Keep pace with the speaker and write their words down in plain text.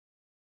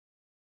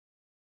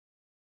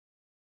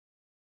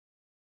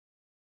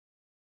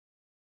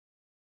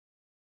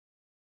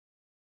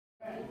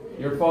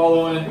You're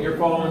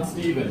following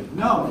Stephen.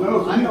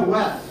 No, I'm the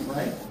west,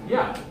 right?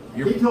 Yeah.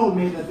 He told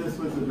me that this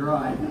was a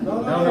dry.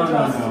 No.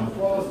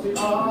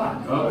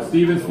 Oh,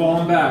 Stephen's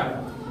falling back.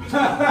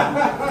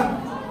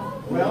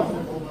 Well,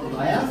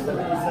 I asked him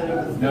and he said it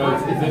was. No,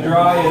 it's the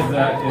dry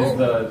is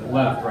the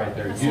left right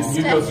there.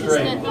 You go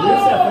straight.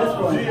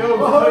 Oh,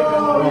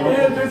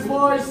 hear this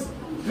voice?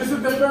 This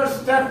is the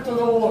first step to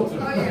the water.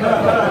 70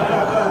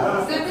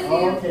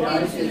 Okay,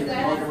 I see. inches,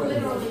 that is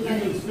literally You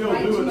can still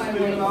right do to it, my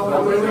Stephen. waist. I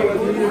want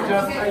to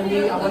just I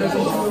want to You're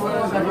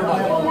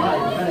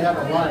gonna have a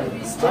light.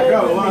 I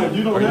got a line.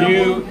 You don't have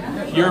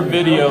one? Your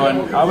video,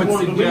 and I would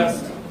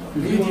suggest.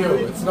 Video.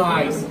 It's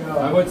nice.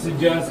 I would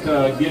suggest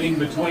getting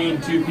between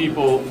two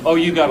people. Oh,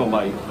 you got a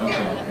light.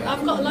 Okay.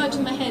 I've got a light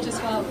on my head as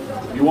well.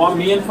 You want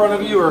me in front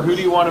of you, or who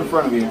do you want in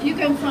front of you? You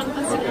go in front,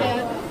 that's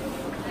okay.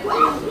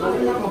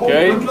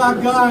 Okay. Good luck,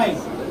 guys.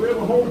 We have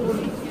a whole.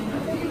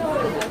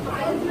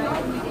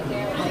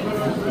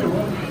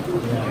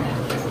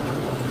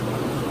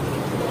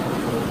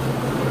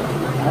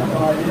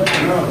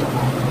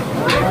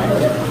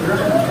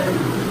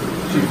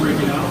 She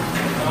freaking out?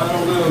 I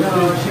don't know.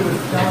 No, she was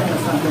telling us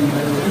something,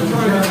 but it was She's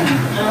trying to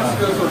ask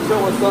us or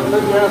tell us something,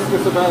 maybe ask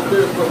us about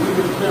this, but we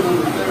just can't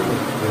understand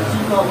it. She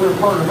thought we were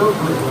part of her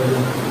group.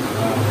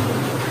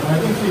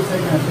 I think she's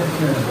taking a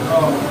picture.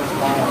 Oh.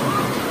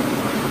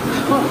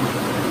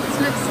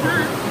 Let's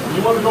start.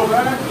 You want to go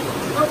back?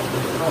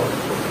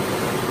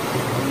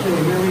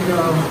 Okay, here we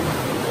go.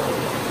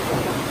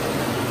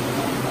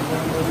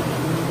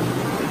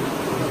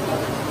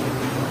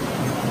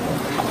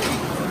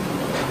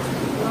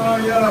 Oh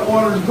yeah, that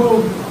water's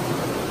cold.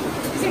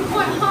 Is it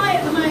quite high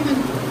at the moment,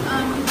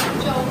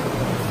 Joel?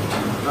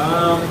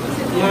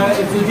 Yeah,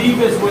 it's the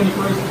deepest when you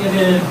first get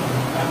in,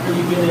 after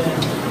you get in.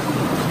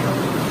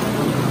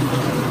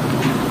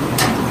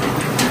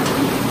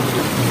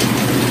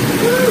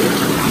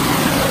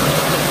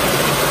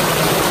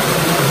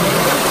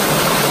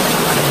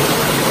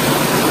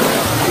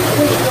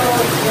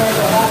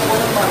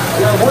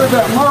 Yeah, where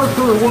that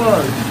marker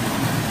was.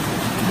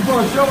 You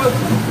want to show us?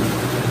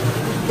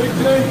 Big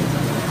J?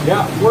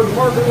 Yeah. Where the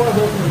marker was?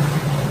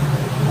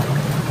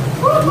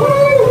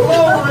 Woo-hoo!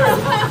 Glory!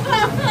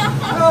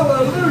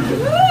 Hallelujah!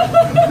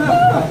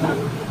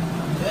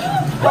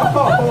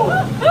 Oh.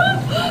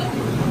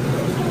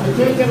 I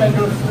think I'm gonna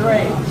go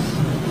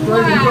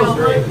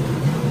straight.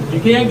 You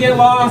can't get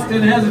lost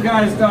in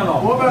Hezekiah's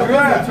tunnel. What about There is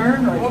a that?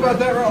 turn right What about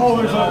that? Oh,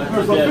 there's a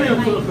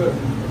fence up there.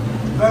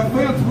 That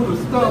fence would have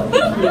stopped.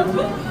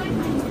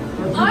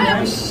 I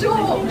am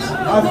shocked.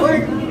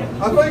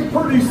 I think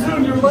pretty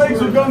soon your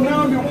legs will go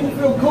numb. You won't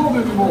feel cold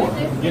anymore.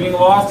 Getting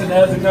lost in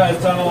Hezekiah's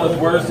tunnel is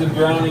worse than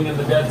drowning in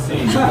the Dead Sea.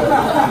 Hey,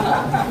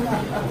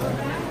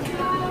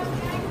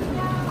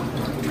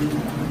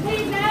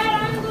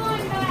 Dad, I'm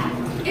going back.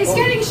 It's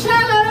getting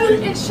shallow.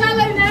 It's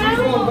shallow now. I'm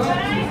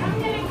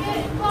going to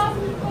get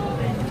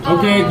claustrophobic.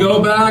 Okay,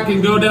 go back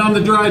and go down the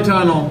dry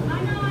tunnel. I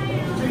know I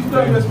am. She's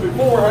done this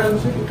before,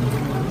 hasn't she?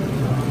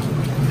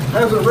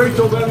 Hasn't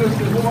Rachel done this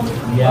before?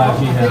 Yeah,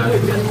 she has.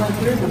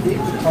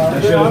 I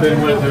should have been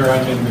with her.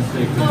 I made a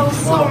mistake. Oh,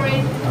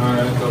 sorry.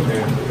 Alright, it's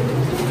okay.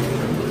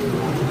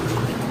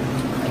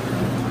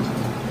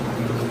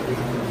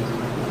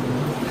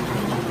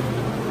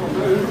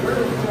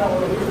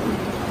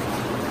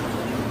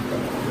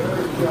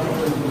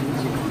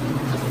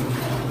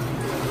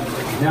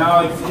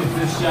 Now it's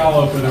just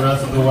shallow for the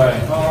rest of the way.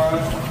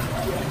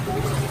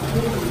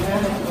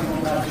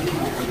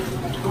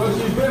 Well,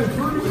 she's been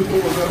through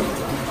before, though.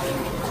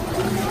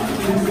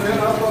 She said,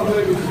 I thought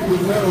maybe she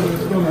would know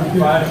it's going to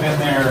If I'd have been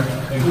there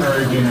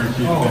encouraging her,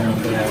 she'd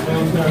have been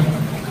okay.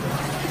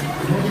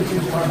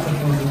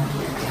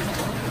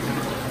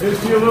 Is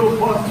she a little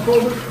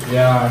claustrophobic?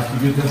 Yeah, she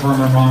gets it from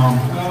her mom.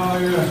 Oh,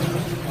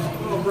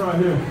 yeah. Oh, right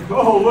here.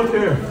 Oh, look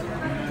here.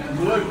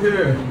 Look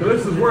here.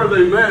 This is where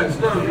they met and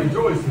started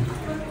rejoicing.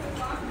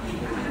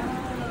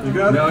 You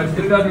got it? No,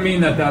 it doesn't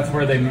mean that that's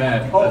where they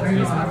met.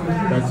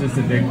 That's just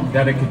a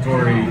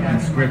dedicatory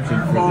inscription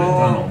for the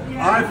tunnel.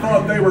 I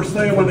thought they were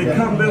saying when they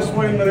come this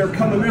way and they're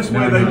coming this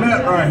way, they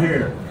met right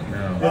here.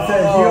 It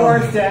says, you are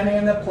standing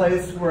in the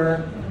place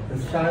where the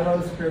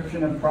Shiloh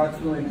inscription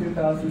approximately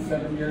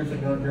 2,007 years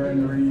ago during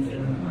the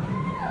region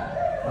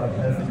of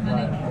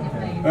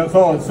Hezekiah. That's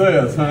all it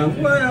says, huh?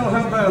 Well,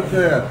 how about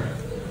that?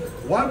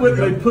 Why wouldn't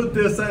they put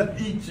this at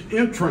each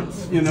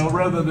entrance, you know,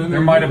 rather than... There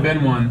might have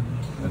been one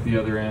at the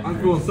other end. I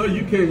was going to say,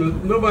 you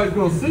can't, nobody's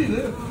going to see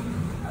this,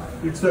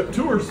 except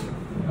tourists.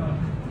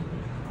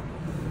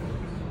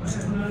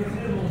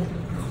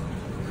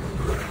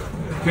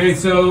 Okay,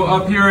 so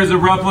up here is a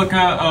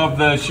replica of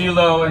the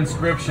Shiloh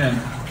inscription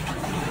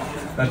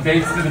that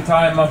dates to the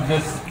time of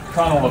this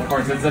tunnel, of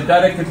course. It's a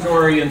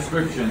dedicatory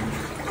inscription.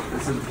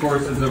 This, of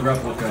course, is a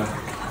replica.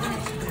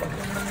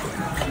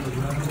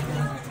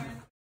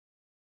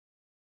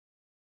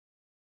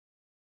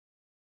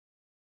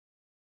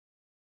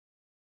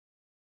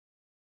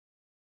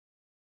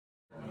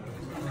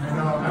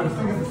 I was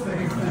thinking the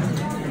same thing.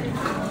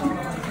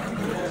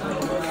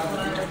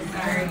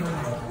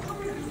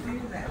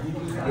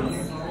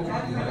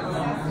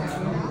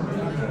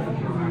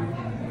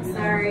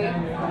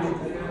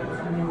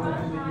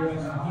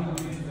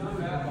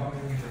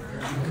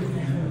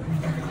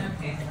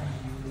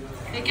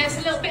 It gets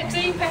a little bit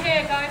deeper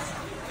here, guys.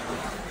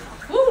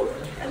 Woo!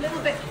 A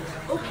little bit.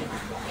 Okay.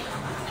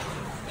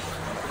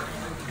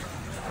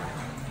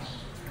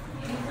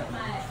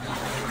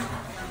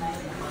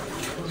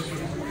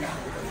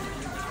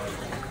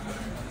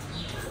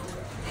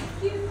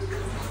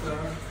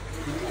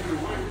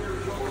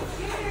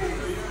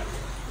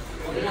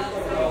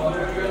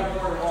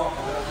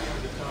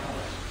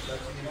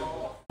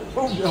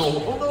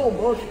 Oh no,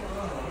 boss.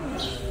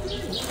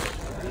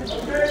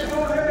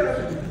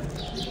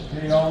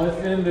 Okay, y'all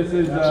listen.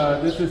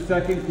 This is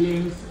 2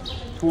 Kings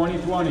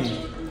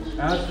 20:20.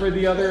 As for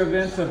the other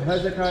events of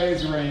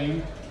Hezekiah's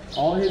reign,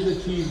 all his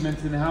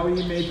achievements and how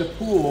he made the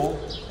pool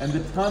and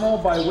the tunnel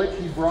by which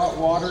he brought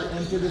water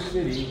into the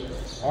city,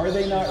 are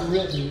they not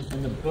written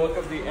in the book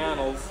of the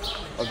annals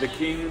of the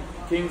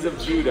kings of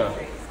Judah?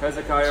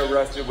 Hezekiah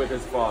rested with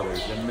his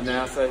fathers, and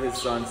Manasseh his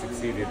son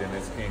succeeded him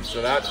as king.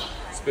 So that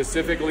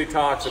specifically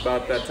talks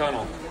about that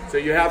tunnel. So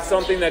you have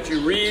something that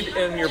you read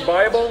in your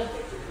Bible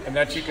and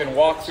that you can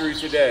walk through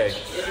today.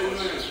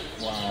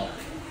 Wow.